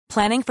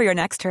Planning for your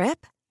next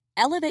trip?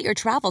 Elevate your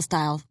travel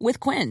style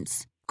with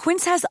Quince.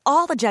 Quince has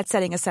all the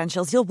jet-setting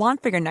essentials you'll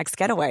want for your next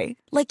getaway,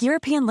 like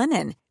European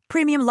linen,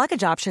 premium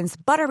luggage options,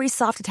 buttery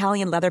soft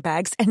Italian leather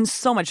bags, and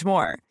so much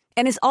more.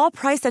 And is all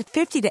priced at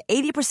 50 to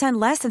 80%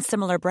 less than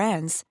similar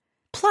brands.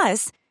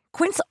 Plus,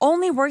 Quince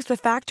only works with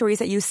factories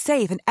that use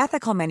safe and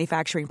ethical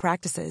manufacturing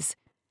practices.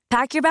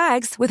 Pack your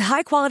bags with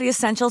high-quality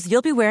essentials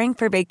you'll be wearing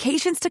for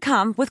vacations to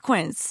come with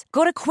Quince.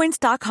 Go to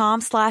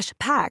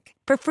quince.com/pack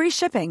for free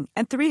shipping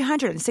and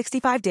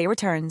 365-day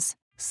returns.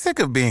 Sick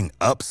of being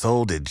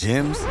upsold at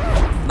gyms?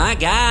 My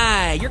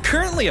guy, you're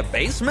currently a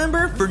base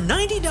member. For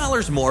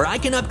 $90 more, I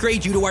can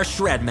upgrade you to our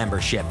Shred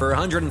membership. For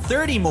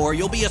 $130 more,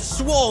 you'll be a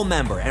Swole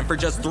member. And for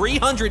just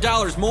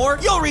 $300 more,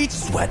 you'll reach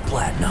Sweat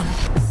Platinum.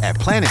 At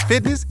Planet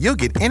Fitness, you'll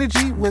get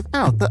energy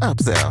without the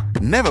upsell.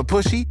 Never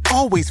pushy,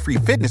 always free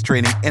fitness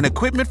training and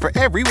equipment for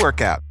every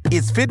workout.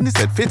 It's fitness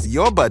that fits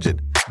your budget.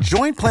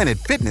 Join Planet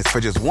Fitness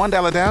for just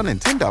 $1 down and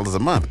 $10 a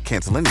month.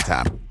 Cancel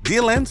anytime.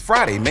 Deal ends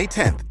Friday, May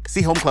 10th.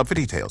 See Home Club for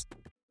details.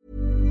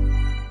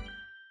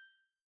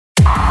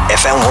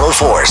 FM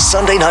 104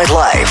 Sunday Night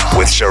Live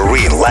with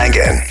Shireen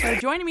Langan. So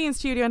joining me in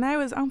studio now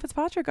is Owen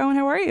Fitzpatrick. Owen,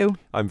 how are you?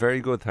 I'm very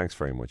good, thanks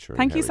very much, Shireen.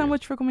 Thank you so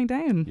much for coming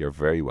down. You're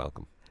very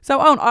welcome. So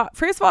Owen,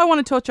 first of all I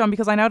want to touch on,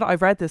 because I know that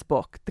I've read this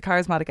book, The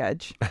Charismatic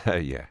Edge.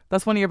 Yeah.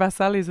 That's one of your best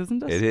sellers,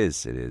 isn't it? It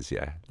is,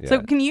 yeah.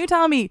 So can you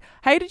tell me,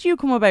 how did you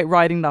come about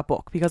writing that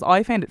book? Because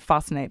I found it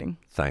fascinating.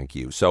 Thank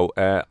you. So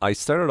I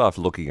started off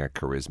looking at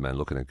charisma and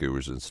looking at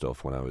gurus and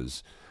stuff when I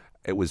was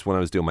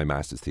doing my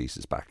master's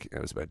thesis back.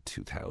 It was about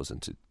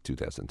 2000 to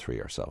 2003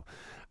 or so.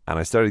 And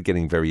I started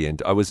getting very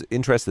into, I was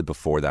interested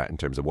before that in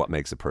terms of what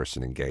makes a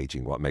person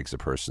engaging, what makes a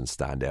person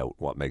stand out,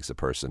 what makes a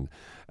person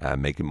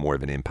make more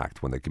of an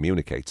impact when they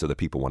communicate so that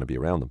people want to be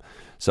around them.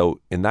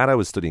 So in that I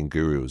was studying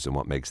gurus and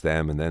what makes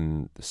them, and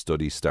then the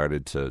study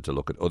started to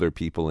look at other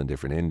people in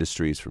different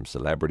industries, from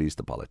celebrities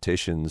to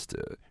politicians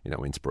to,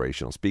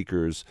 inspirational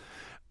speakers.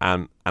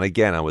 And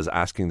again, I was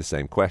asking the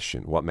same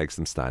question: what makes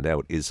them stand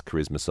out? Is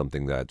charisma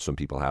something that some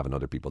people have and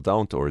other people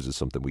don't, or is it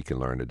something we can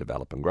learn to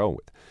develop and grow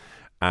with?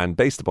 And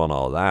based upon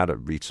all that, I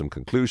reached some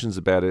conclusions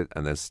about it,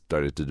 and then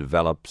started to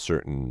develop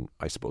certain,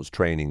 I suppose,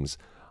 trainings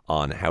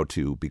on how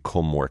to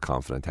become more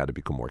confident, how to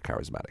become more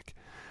charismatic.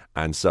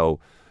 And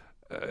so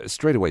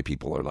straight away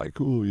people are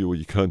like, oh,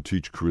 you can't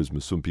teach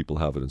charisma. Some people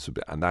have it.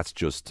 And that's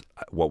just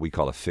what we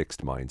call a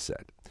fixed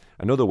mindset.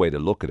 Another way to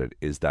look at it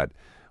is that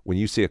when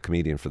you see a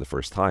comedian for the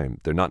first time,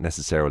 they're not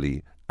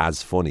necessarily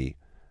as funny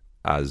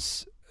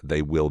as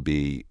they will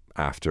be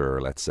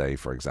after, let's say,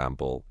 for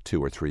example, 2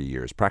 or 3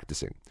 years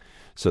practicing.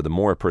 So the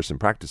more a person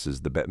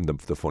practices,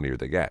 the funnier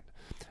they get.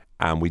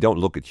 And we don't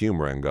look at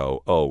humor and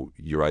go, oh,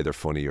 you're either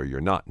funny or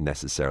you're not,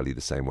 necessarily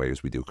the same way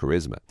as we do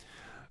charisma.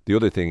 The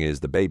other thing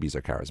is the babies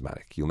are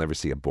charismatic. You'll never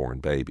see a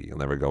boring baby. You'll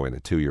never go in, a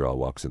 2-year-old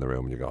walks in the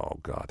room and you go, oh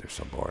God, they're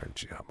so boring.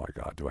 Gee, oh my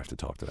God, do I have to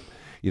talk to them?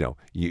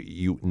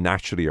 You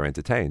naturally are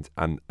entertained.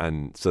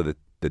 And so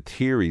the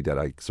theory that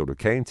I sort of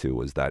came to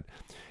was that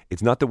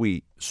it's not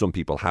that some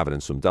people have it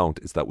and some don't.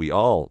 It's that we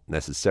all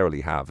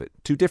necessarily have it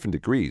to different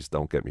degrees,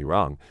 don't get me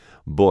wrong.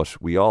 But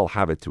we all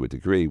have it to a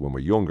degree when we're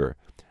younger.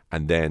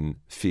 And then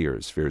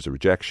fears of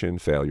rejection,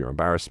 failure,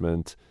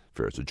 embarrassment,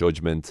 fears of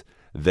judgment,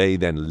 they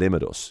then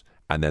limit us.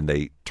 And then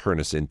they turn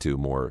us into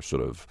more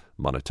sort of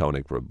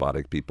monotonic,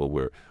 robotic people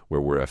where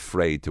we're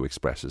afraid to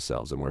express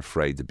ourselves and we're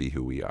afraid to be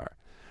who we are.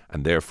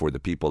 And therefore, the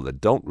people that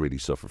don't really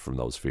suffer from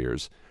those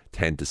fears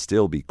tend to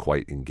still be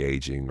quite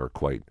engaging or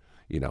quite,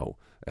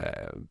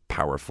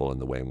 powerful in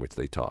the way in which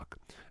they talk.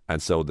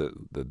 And so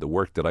the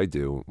work that I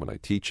do when I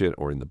teach it,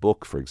 or in the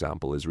book, for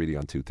example, is really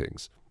on two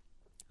things.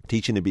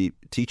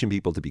 Teaching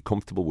people to be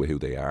comfortable with who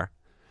they are,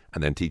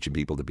 and then teaching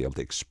people to be able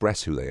to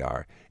express who they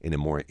are in a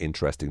more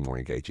interesting, more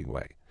engaging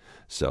way.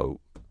 So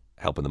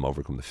helping them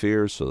overcome the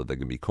fears so that they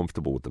can be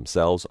comfortable with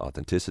themselves,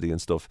 authenticity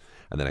and stuff,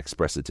 and then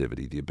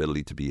expressivity, the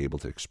ability to be able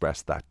to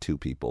express that to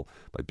people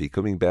by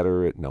becoming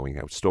better at knowing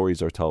how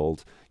stories are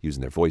told, using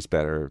their voice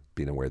better,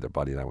 being aware of their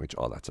body language,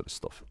 all that sort of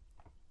stuff.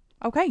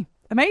 Okay,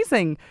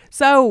 amazing.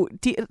 So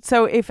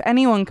if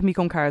anyone can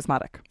become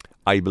charismatic?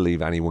 I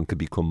believe anyone can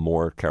become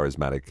more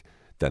charismatic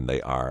than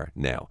they are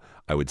now.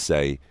 I would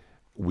say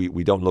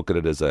we don't look at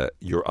it as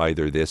you're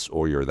either this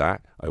or you're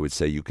that. I would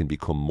say you can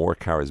become more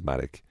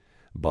charismatic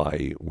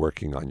by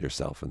working on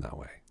yourself in that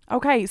way.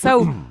 Okay,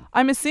 so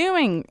I'm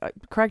assuming,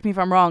 correct me if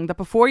I'm wrong, that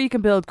before you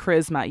can build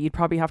charisma, you'd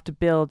probably have to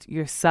build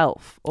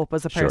yourself up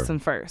as a person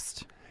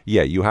first.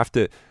 Yeah, you have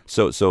to.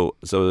 So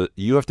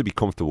you have to be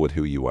comfortable with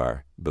who you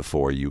are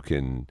before you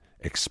can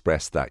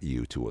express that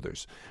you to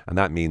others, and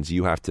that means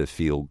you have to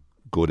feel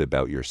good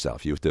about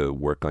yourself. You have to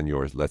work on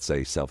your, let's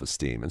say,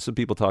 self-esteem. And some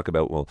people talk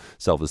about, well,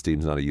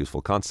 self-esteem is not a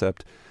useful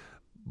concept,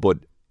 but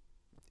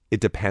it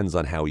depends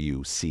on how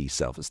you see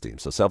self-esteem.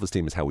 So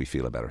self-esteem is how we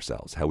feel about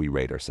ourselves, how we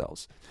rate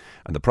ourselves.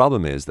 And the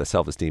problem is that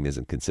self-esteem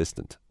isn't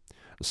consistent.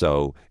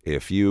 So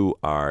if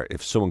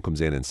someone comes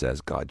in and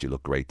says, God, you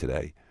look great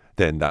today,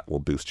 then that will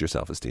boost your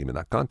self-esteem in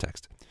that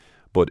context.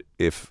 But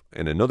if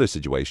in another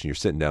situation you're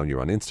sitting down,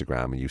 you're on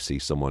Instagram and you see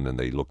someone and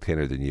they look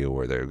thinner than you,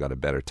 or they've got a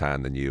better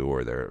tan than you,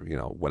 or they're,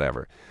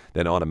 whatever,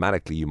 then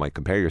automatically you might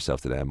compare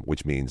yourself to them,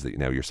 which means that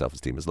now your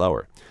self-esteem is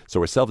lower.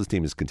 So our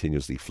self-esteem is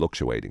continuously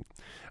fluctuating.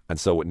 And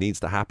so what needs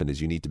to happen is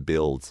you need to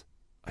build,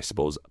 I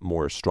suppose,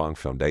 more strong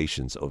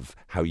foundations of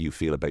how you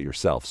feel about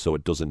yourself, so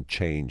it doesn't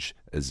change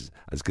as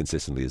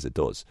consistently as it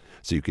does.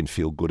 So you can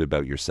feel good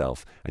about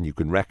yourself, and you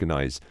can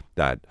recognize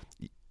that,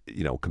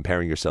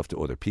 comparing yourself to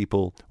other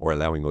people or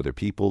allowing other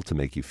people to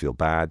make you feel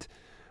bad,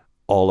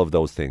 all of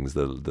those things,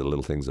 the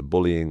little things of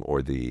bullying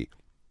or the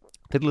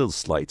little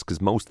slights,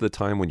 because most of the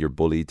time when you're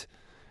bullied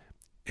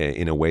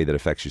in a way that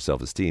affects your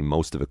self-esteem,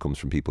 most of it comes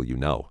from people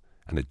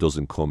and it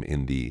doesn't come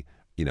in the,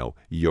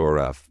 you're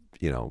a,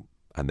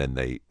 and then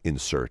they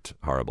insert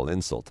horrible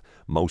insult.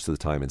 Most of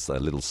the time it's a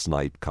little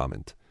snipe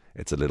comment.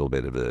 It's a little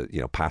bit of a,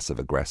 passive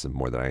aggressive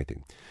more than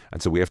anything.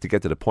 And so we have to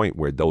get to the point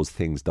where those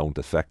things don't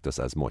affect us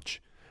as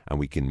much, and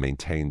we can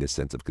maintain this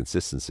sense of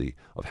consistency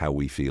of how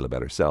we feel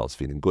about ourselves,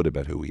 feeling good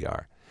about who we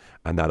are.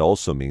 And that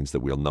also means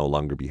that we'll no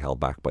longer be held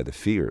back by the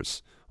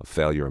fears of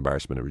failure,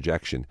 embarrassment, and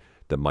rejection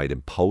that might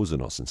impose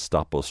on us and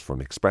stop us from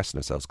expressing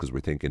ourselves, because we're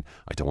thinking,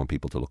 I don't want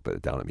people to look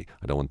down at me.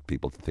 I don't want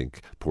people to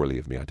think poorly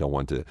of me. I don't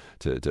want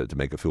to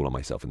make a fool of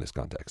myself in this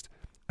context.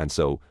 And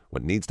so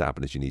what needs to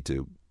happen is you need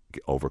to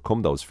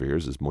overcome those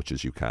fears as much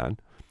as you can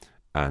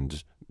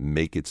and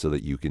make it so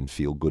that you can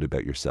feel good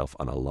about yourself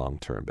on a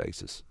long-term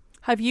basis.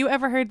 Have you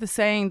ever heard the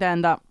saying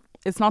then that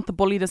it's not the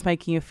bully that's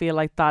making you feel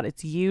like that,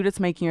 it's you that's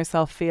making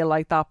yourself feel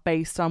like that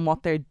based on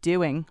what they're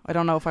doing? I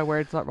don't know if I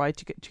worded that right.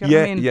 Do you get what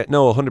I mean? Yeah,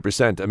 no,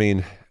 100%. I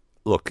mean,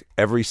 look,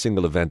 every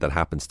single event that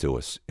happens to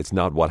us, it's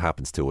not what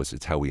happens to us,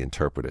 it's how we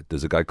interpret it.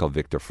 There's a guy called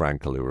Viktor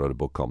Frankl who wrote a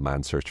book called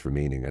Man's Search for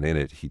Meaning, and in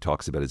it he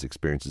talks about his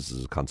experiences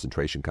as a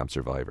concentration camp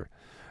survivor.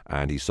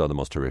 And he saw the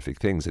most horrific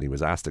things, and he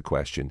was asked a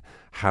question,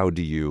 how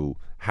did you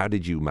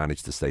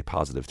manage to stay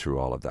positive through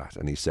all of that?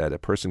 And he said, a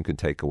person can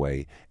take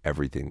away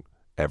everything,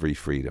 every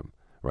freedom,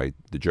 right?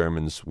 The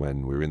Germans,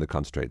 when we were in the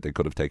concentration, they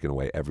could have taken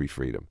away every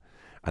freedom.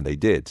 And they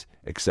did,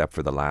 except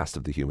for the last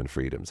of the human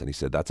freedoms. And he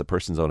said that's a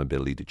person's own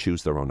ability to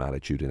choose their own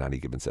attitude in any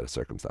given set of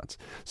circumstance.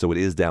 So it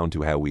is down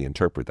to how we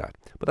interpret that.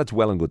 But that's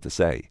well and good to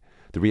say.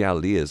 The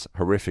reality is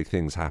horrific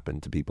things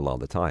happen to people all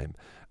the time,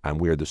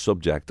 and we're the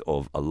subject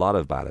of a lot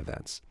of bad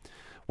events.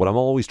 What I'm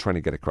always trying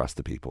to get across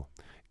to people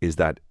is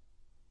that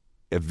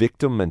a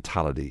victim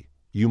mentality,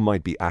 you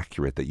might be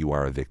accurate that you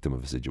are a victim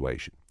of a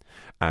situation.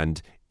 And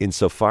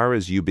insofar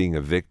as you being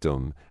a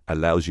victim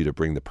allows you to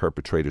bring the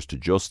perpetrators to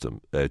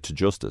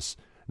justice,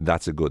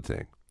 that's a good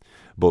thing.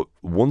 But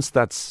once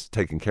that's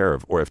taken care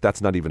of, or if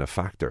that's not even a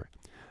factor,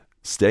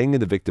 staying in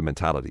the victim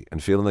mentality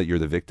and feeling that you're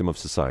the victim of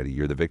society,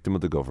 you're the victim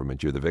of the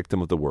government, you're the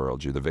victim of the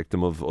world, you're the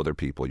victim of other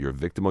people, you're a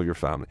victim of your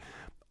family,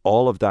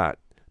 all of that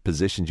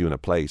positions you in a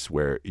place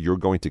where you're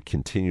going to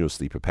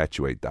continuously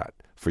perpetuate that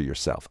for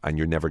yourself, and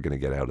you're never going to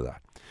get out of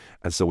that.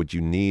 And so what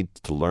you need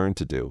to learn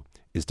to do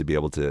is to be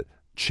able to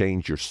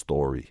change your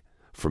story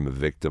from a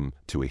victim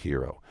to a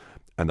hero.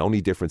 And the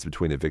only difference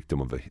between a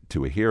victim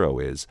to a hero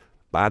is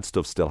bad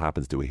stuff still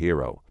happens to a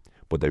hero,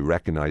 but they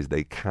recognize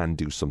they can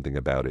do something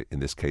about it. In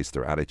this case,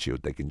 their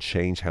attitude. They can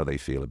change how they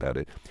feel about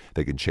it.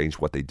 They can change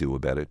what they do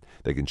about it.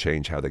 They can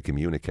change how they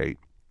communicate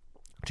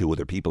to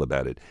other people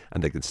about it,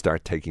 and they can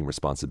start taking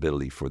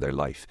responsibility for their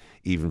life,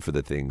 even for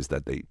the things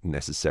that they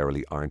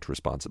necessarily aren't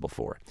responsible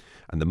for.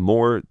 And the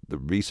more the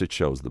research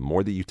shows, the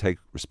more that you take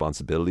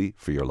responsibility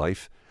for your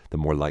life, the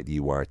more likely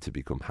you are to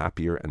become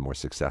happier and more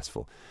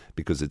successful.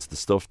 Because it's the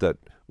stuff that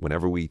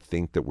whenever we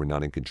think that we're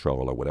not in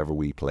control, or whatever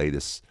we play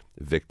this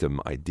victim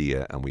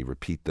idea and we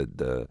repeat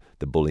the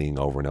bullying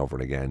over and over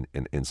and again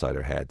inside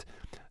our head,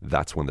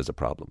 that's when there's a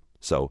problem.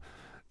 So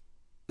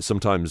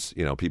sometimes,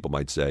 people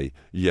might say,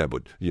 yeah,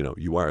 but,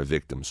 you are a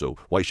victim, so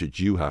why should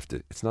you have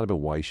to? It's not about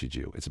why should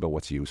you. It's about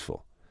what's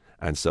useful.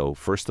 And so,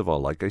 first of all,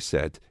 like I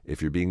said,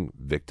 if you're being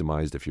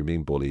victimized, if you're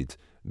being bullied,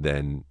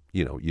 then,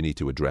 you need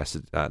to address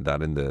it,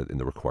 that in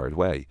the required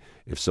way.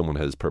 If someone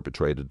has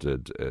perpetrated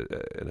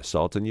an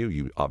assault on you,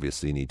 you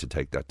obviously need to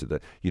take that to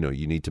you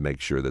need to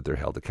make sure that they're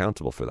held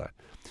accountable for that.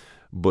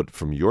 But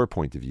from your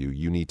point of view,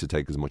 you need to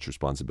take as much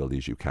responsibility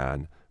as you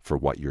can for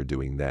what you're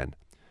doing then.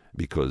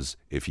 Because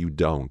if you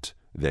don't,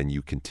 then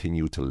you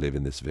continue to live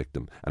in this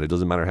victim. And it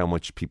doesn't matter how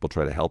much people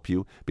try to help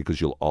you,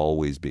 because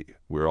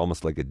we're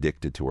almost like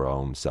addicted to our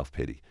own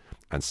self-pity.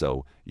 And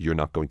so you're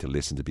not going to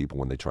listen to people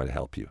when they try to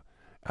help you.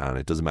 And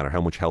it doesn't matter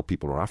how much help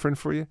people are offering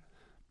for you,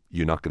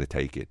 you're not going to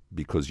take it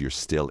because you're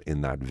still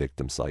in that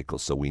victim cycle.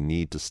 So we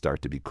need to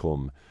start to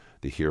become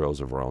the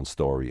heroes of our own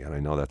story. And I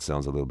know that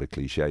sounds a little bit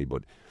cliche,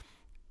 but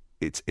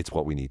it's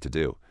what we need to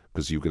do.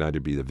 Because you can either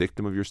be the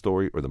victim of your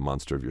story or the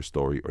monster of your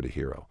story or the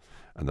hero.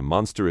 And the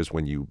monster is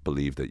when you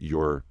believe that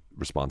you're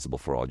responsible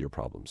for all your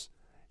problems.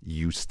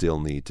 You still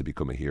need to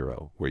become a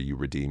hero where you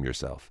redeem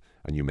yourself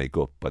and you make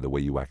up by the way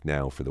you act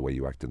now for the way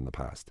you acted in the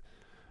past.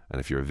 And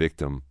if you're a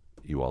victim,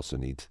 you also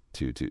need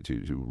to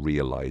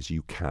realize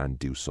you can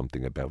do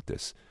something about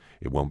this.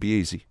 It won't be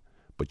easy,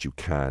 but you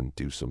can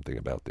do something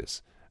about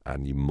this.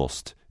 And you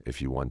must,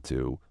 if you want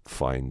to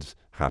find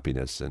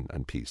happiness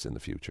and peace in the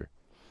future.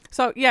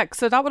 So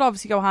that would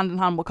obviously go hand in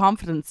hand with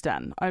confidence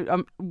then.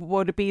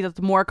 Would it be that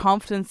the more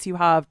confidence you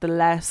have, the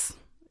less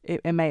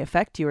it may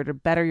affect you, or the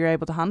better you're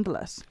able to handle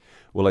it?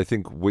 Well, I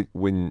think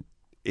when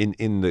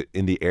in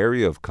the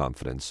area of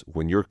confidence,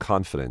 when you're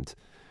confident,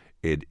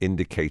 it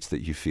indicates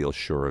that you feel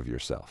sure of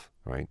yourself,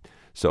 right?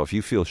 So if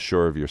you feel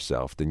sure of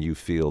yourself, then you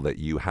feel that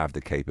you have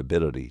the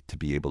capability to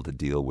be able to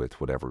deal with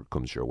whatever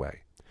comes your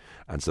way.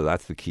 And so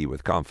that's the key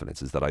with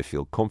confidence, is that I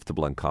feel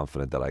comfortable and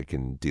confident that I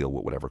can deal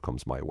with whatever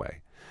comes my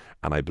way.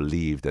 And I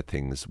believe that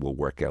things will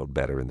work out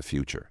better in the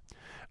future.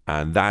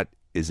 And that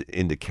is an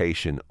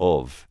indication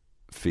of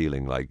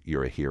feeling like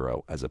you're a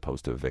hero as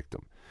opposed to a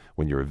victim.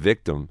 When you're a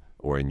victim,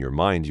 or in your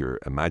mind you're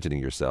imagining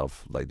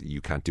yourself like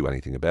you can't do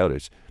anything about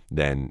it,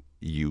 then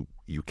you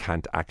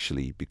can't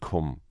actually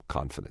become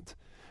confident.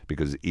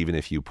 Because even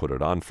if you put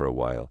it on for a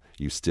while,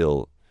 you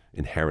still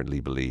inherently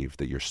believe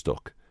that you're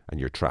stuck and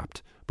you're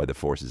trapped by the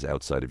forces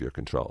outside of your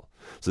control.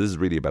 So this is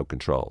really about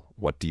control.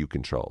 What do you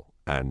control?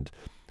 And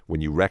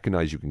when you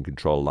recognize you can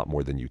control a lot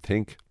more than you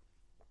think,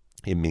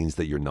 it means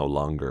that you're no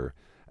longer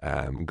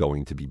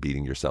going to be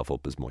beating yourself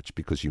up as much,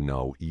 because you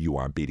know you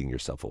are beating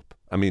yourself up.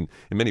 I mean,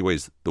 in many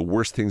ways, the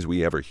worst things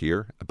we ever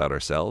hear about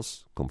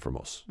ourselves come from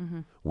us.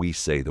 Mm-hmm. We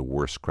say the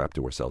worst crap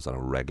to ourselves on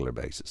a regular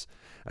basis.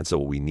 And so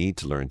what we need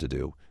to learn to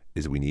do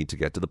is we need to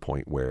get to the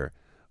point where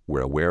we're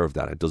aware of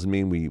that. It doesn't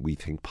mean we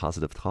think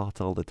positive thoughts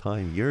all the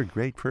time. You're a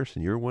great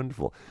person. You're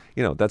wonderful.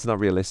 That's not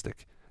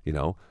realistic,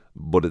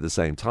 But at the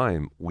same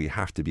time, we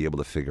have to be able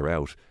to figure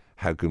out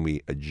how can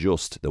we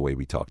adjust the way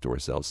we talk to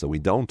ourselves so we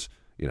don't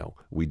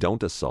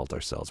assault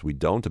ourselves, we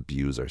don't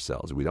abuse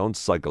ourselves, we don't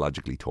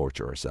psychologically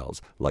torture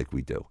ourselves like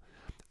we do.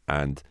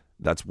 And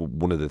that's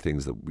one of the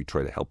things that we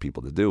try to help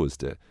people to do, is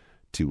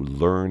to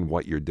learn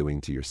what you're doing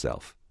to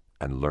yourself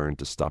and learn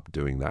to stop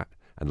doing that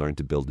and learn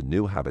to build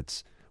new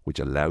habits which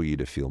allow you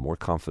to feel more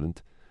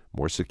confident,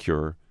 more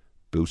secure,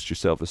 boost your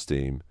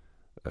self-esteem,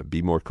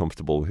 be more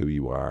comfortable with who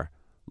you are,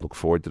 look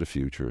forward to the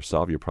future,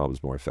 solve your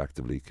problems more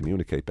effectively,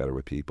 communicate better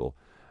with people,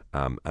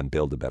 and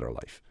build a better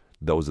life.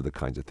 Those are the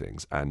kinds of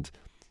things. And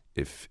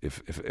if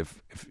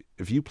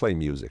you play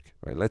music,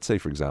 right? Let's say,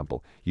 for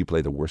example, you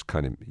play the worst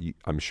kind of,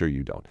 I'm sure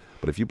you don't,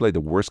 but if you play the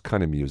worst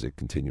kind of music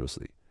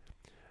continuously,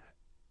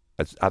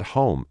 at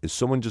home, is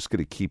someone just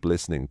going to keep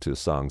listening to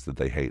songs that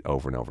they hate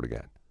over and over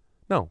again?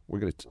 No, we're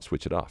going to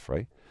switch it off,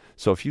 right?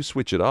 So if you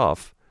switch it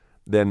off,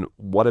 then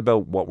what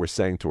about what we're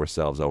saying to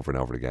ourselves over and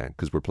over again?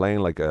 Because we're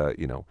playing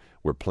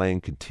we're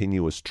playing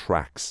continuous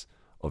tracks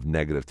of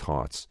negative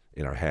thoughts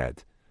in our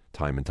head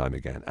time and time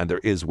again. And there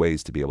is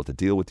ways to be able to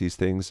deal with these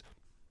things.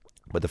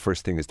 But the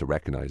first thing is to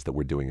recognize that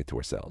we're doing it to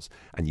ourselves.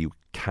 And you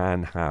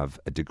can have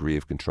a degree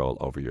of control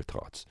over your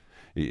thoughts.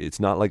 It's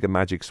not like a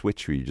magic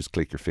switch where you just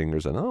click your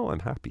fingers and, oh, I'm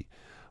happy.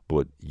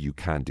 But you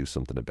can do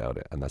something about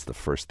it. And that's the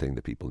first thing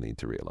that people need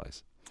to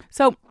realize.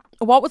 So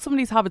what would some of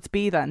these habits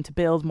be then to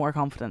build more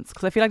confidence?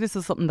 Because I feel like this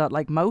is something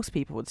that most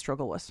people would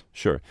struggle with.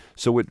 Sure.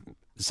 So with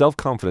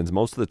self-confidence,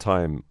 most of the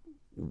time,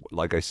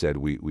 like I said,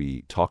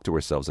 we talk to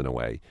ourselves in a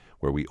way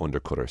where we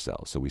undercut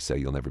ourselves. So we say,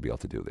 you'll never be able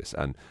to do this.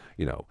 And,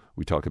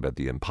 we talk about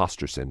the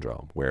imposter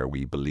syndrome, where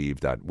we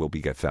believe that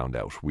we get found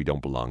out. We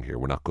don't belong here.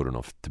 We're not good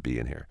enough to be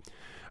in here.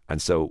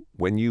 And so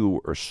when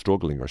you are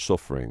struggling or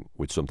suffering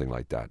with something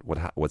like that,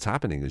 what's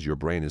happening is your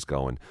brain is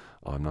going,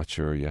 oh, I'm not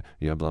sure, yeah,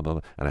 blah, blah,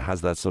 blah. And it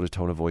has that sort of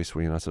tone of voice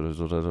where you're not sort of,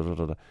 blah, blah,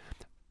 blah, blah.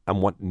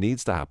 And what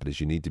needs to happen is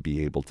you need to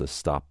be able to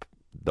stop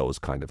those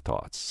kind of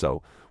thoughts.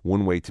 So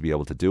one way to be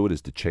able to do it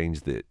is to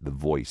change the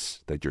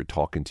voice that you're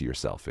talking to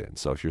yourself in.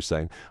 So if you're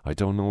saying, I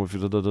don't know if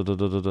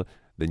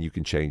then you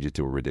can change it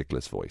to a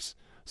ridiculous voice.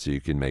 So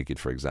you can make it,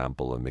 for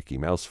example, a Mickey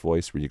Mouse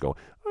voice where you go,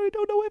 I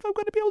don't know if I'm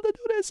going to be able to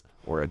do this.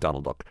 Or a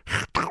Donald Duck.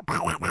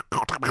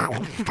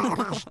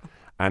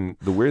 And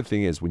the weird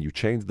thing is, when you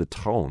change the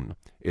tone,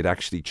 it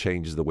actually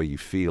changes the way you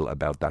feel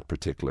about that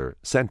particular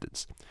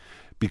sentence.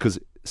 Because,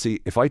 see,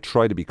 if I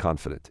try to be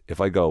confident, if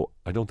I go,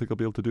 I don't think I'll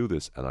be able to do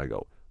this, and I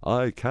go,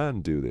 I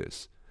can do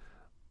this,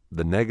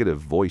 the negative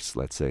voice,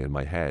 let's say, in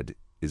my head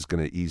is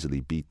going to easily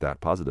beat that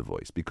positive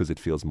voice because it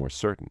feels more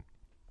certain.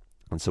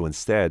 And so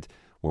instead,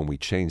 when we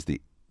change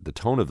the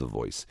tone of the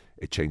voice,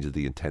 it changes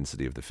the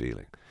intensity of the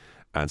feeling.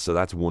 And so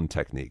that's one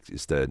technique,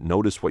 is to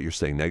notice what you're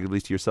saying negatively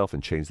to yourself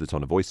and change the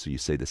tone of voice so you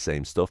say the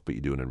same stuff, but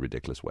you do it in a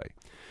ridiculous way.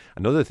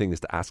 Another thing is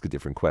to ask a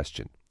different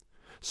question.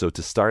 So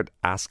to start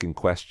asking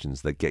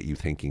questions that get you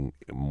thinking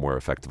in a more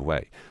effective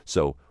way.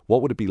 So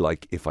what would it be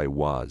like if I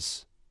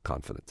was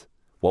confident?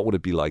 What would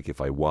it be like if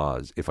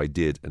I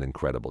did an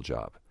incredible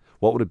job?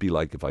 What would it be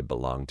like if I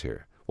belonged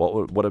here?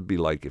 What would it be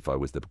like if I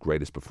was the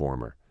greatest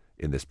performer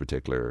in this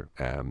particular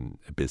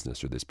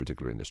business or this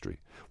particular industry?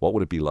 What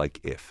would it be like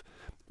if?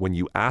 When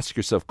you ask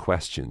yourself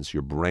questions,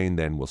 your brain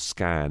then will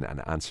scan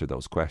and answer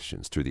those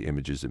questions through the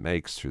images it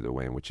makes, through the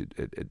way in which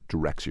it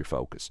directs your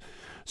focus.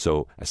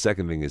 So a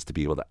second thing is to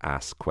be able to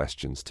ask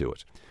questions to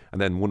it.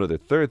 And then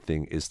third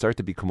thing is start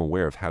to become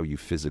aware of how you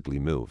physically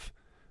move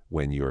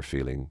when you're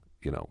feeling,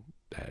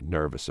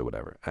 nervous or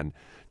whatever, and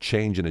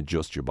change and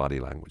adjust your body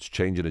language,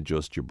 change and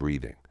adjust your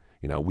breathing.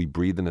 You know, we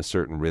breathe in a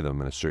certain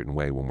rhythm in a certain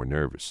way when we're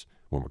nervous.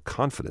 When we're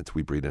confident,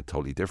 we breathe in a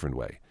totally different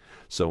way.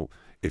 So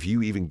if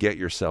you even get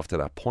yourself to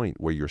that point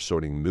where you're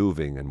sort of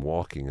moving and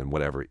walking and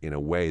whatever in a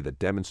way that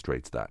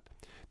demonstrates that,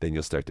 then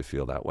you'll start to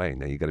feel that way.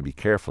 Now, you got to be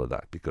careful of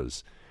that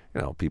because,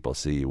 you know, people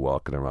see you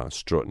walking around,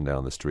 strutting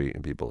down the street,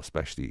 and people,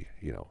 especially,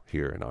 you know,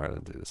 here in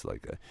Ireland, it's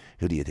like,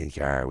 who do you think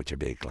you are with your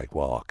big, like,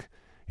 walk?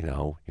 You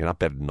know, you're not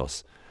better than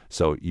us.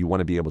 So you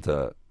want to be able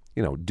to,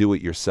 you know, do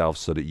it yourself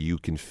so that you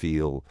can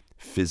feel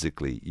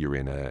physically you're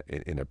in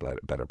a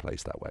better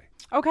place that way.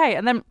 Okay,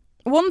 and then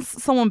once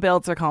someone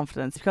builds their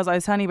confidence, because I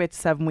was telling you about the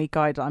 7-week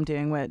guide that I'm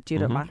doing with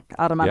Judith,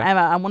 Adam and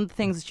Emma, and one of the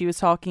things that she was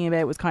talking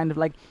about was kind of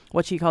like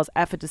what she calls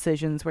effort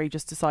decisions, where you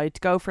just decide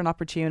to go for an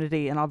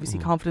opportunity, and obviously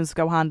confidence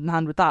go hand in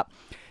hand with that.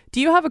 Do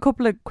you have a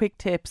couple of quick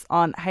tips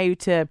on how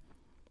to,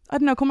 I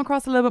don't know, come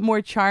across a little bit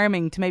more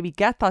charming to maybe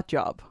get that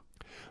job?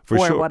 For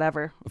or sure.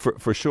 whatever.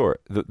 For sure.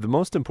 The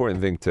most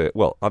important thing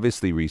well,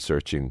 obviously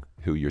researching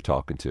who you're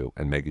talking to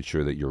and making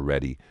sure that you're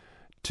ready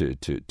to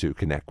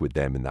connect with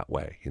them in that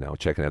way. You know,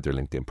 checking out their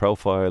LinkedIn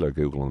profile or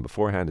Googling them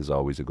beforehand is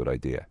always a good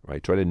idea,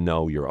 right? Try to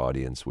know your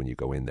audience when you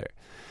go in there.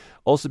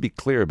 Also be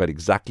clear about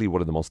exactly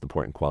what are the most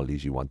important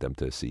qualities you want them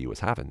to see you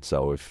as having.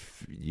 So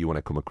if you want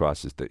to come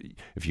across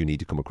if you need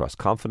to come across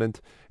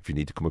confident, if you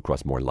need to come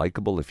across more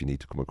likable, if you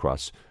need to come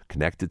across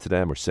connected to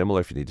them or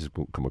similar, if you need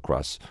to come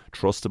across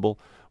trustable,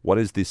 what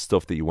is this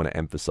stuff that you want to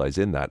emphasize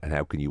in that, and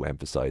how can you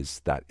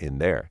emphasize that in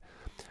there?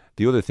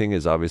 The other thing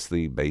is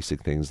obviously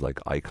basic things like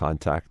eye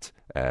contact,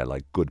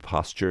 like good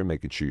posture,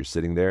 making sure you're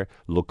sitting there,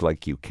 look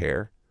like you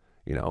care,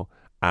 you know.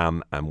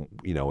 And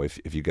you know, if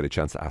you get a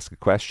chance to ask a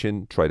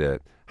question, try to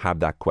have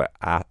that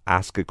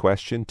ask a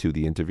question to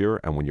the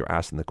interviewer. And when you're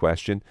asking the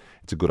question,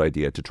 it's a good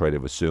idea to try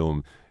to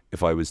assume,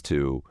 if I was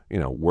to, you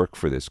know, work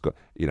for this,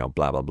 you know,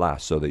 blah blah blah,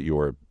 so that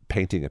you're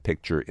painting a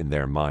picture in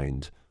their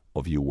mind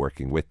of you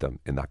working with them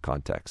in that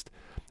context.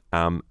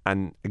 And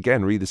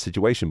again, read the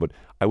situation. But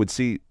I would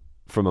see,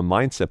 from a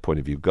mindset point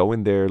of view, go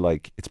in there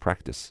like it's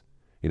practice.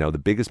 You know, the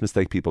biggest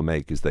mistake people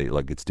make is they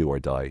like it's do or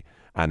die.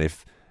 And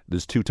if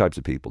there's two types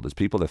of people. There's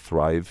people that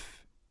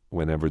thrive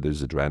whenever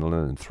there's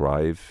adrenaline and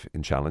thrive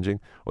in challenging,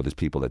 or there's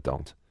people that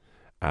don't.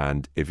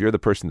 And if you're the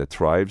person that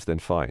thrives, then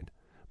fine.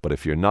 But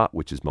if you're not,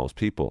 which is most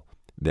people,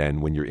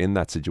 then when you're in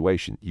that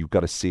situation, you've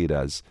got to see it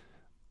as,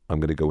 I'm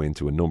going to go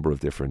into a number of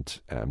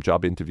different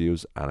job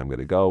interviews, and I'm going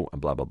to go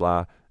and blah, blah,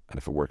 blah. And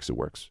if it works, it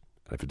works.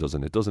 And if it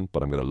doesn't, it doesn't.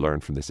 But I'm going to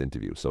learn from this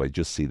interview. So I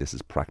just see this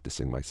as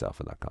practicing myself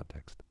in that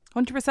context.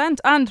 100%.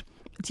 And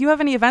do you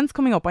have any events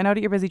coming up? I know that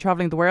you're busy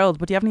travelling the world,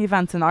 but do you have any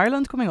events in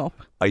Ireland coming up?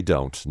 I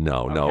don't.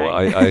 No.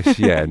 Okay.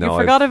 You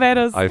forgot about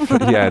us. I've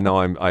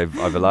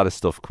a lot of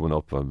stuff coming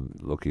up. I'm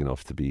lucky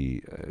enough to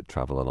be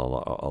travelling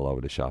all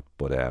over the shop,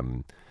 but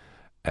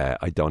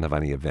I don't have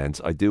any events.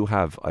 I've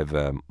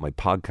my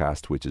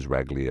podcast, which is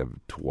regularly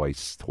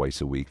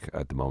twice a week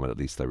at the moment. At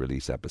least I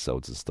release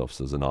episodes and stuff.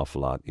 So there's an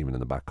awful lot, even in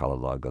the back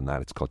catalogue on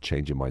that. It's called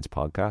Changing Minds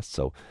Podcast.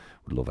 So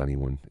would love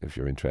anyone, if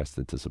you're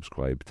interested, to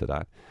subscribe to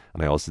that.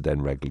 And I also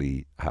then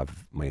regularly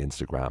have my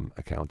Instagram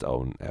account,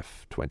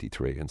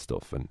 OwenF23 and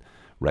stuff. And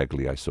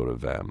regularly I sort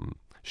of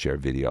share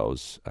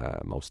videos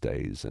most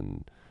days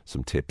and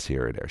some tips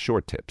here or there,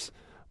 short tips.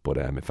 But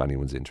if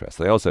anyone's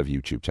interested, I also have a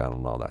YouTube channel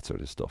and all that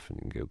sort of stuff, and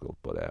you can Google.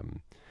 But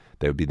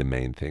they would be the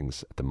main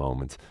things at the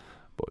moment.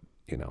 But,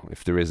 you know,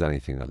 if there is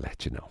anything, I'll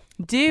let you know.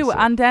 So,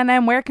 and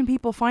then where can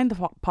people find the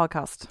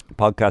podcast? The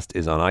podcast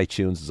is on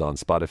iTunes, it's on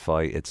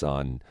Spotify, it's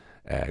on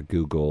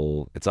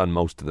Google, it's on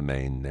most of the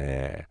main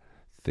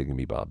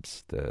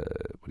thingamybobs.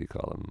 What do you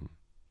call them?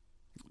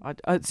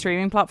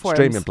 Streaming platforms.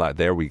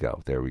 There we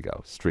go.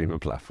 Streaming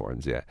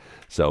platforms, yeah.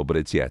 So, but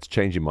it's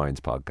Changing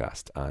Minds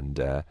Podcast.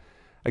 And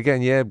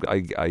again,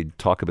 I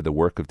talk about the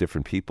work of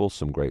different people,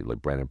 some great like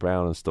Brené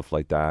Brown and stuff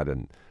like that,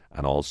 and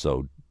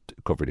also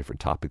cover different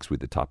topics with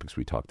the topics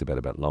we talked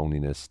about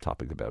loneliness,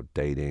 topic about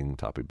dating,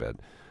 topic about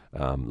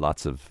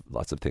lots of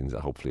things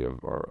that hopefully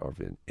are of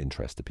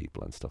interest to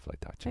people and stuff like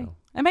that. You know?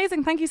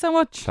 Amazing. Thank you so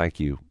much. Thank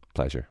you.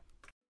 Pleasure.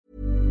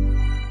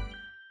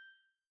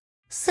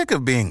 Sick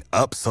of being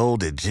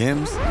upsold at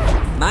gyms?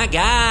 My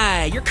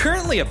guy, you're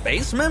currently a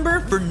base member?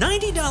 For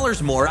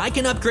 $90 more, I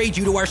can upgrade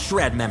you to our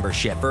Shred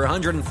membership. For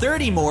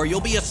 $130 more,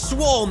 you'll be a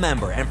Swole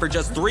member. And for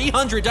just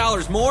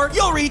 $300 more,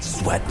 you'll reach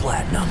Sweat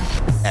Platinum.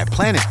 At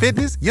Planet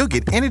Fitness, you'll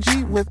get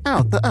energy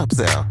without the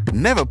upsell.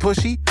 Never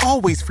pushy,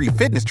 always free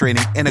fitness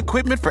training and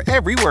equipment for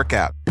every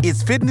workout.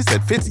 It's fitness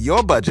that fits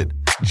your budget.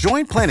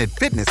 Join Planet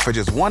Fitness for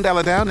just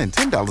 $1 down and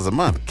 $10 a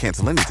month.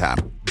 Cancel anytime.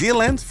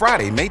 Deal ends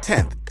Friday, May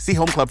 10th. See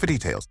Home Club for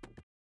details.